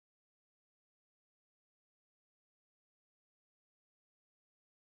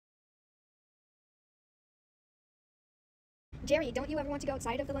Jerry, don't you ever want to go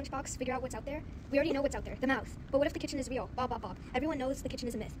outside of the lunchbox, figure out what's out there? We already know what's out there, the mouth. But what if the kitchen is real? Bob, Bob, Bob. Everyone knows the kitchen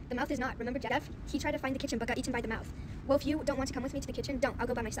is a myth. The mouth is not. Remember Jeff? He tried to find the kitchen but got eaten by the mouth. Well, if you don't want to come with me to the kitchen, don't. I'll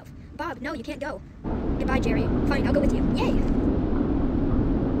go by myself. Bob, no, you can't go. Goodbye, Jerry. Fine, I'll go with you. Yay!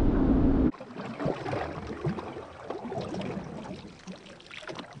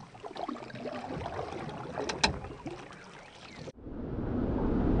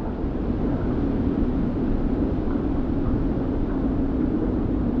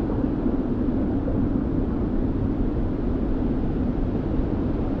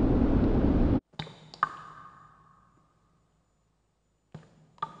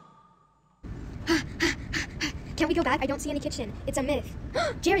 Can't we go back? I don't see any kitchen. It's a myth.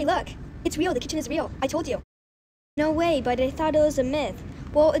 Jerry, look! It's real. The kitchen is real. I told you. No way, but I thought it was a myth.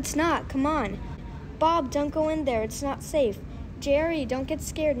 Well, it's not. Come on. Bob, don't go in there. It's not safe. Jerry, don't get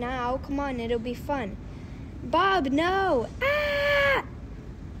scared now. Come on, it'll be fun. Bob, no! Ah!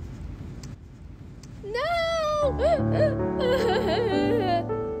 No!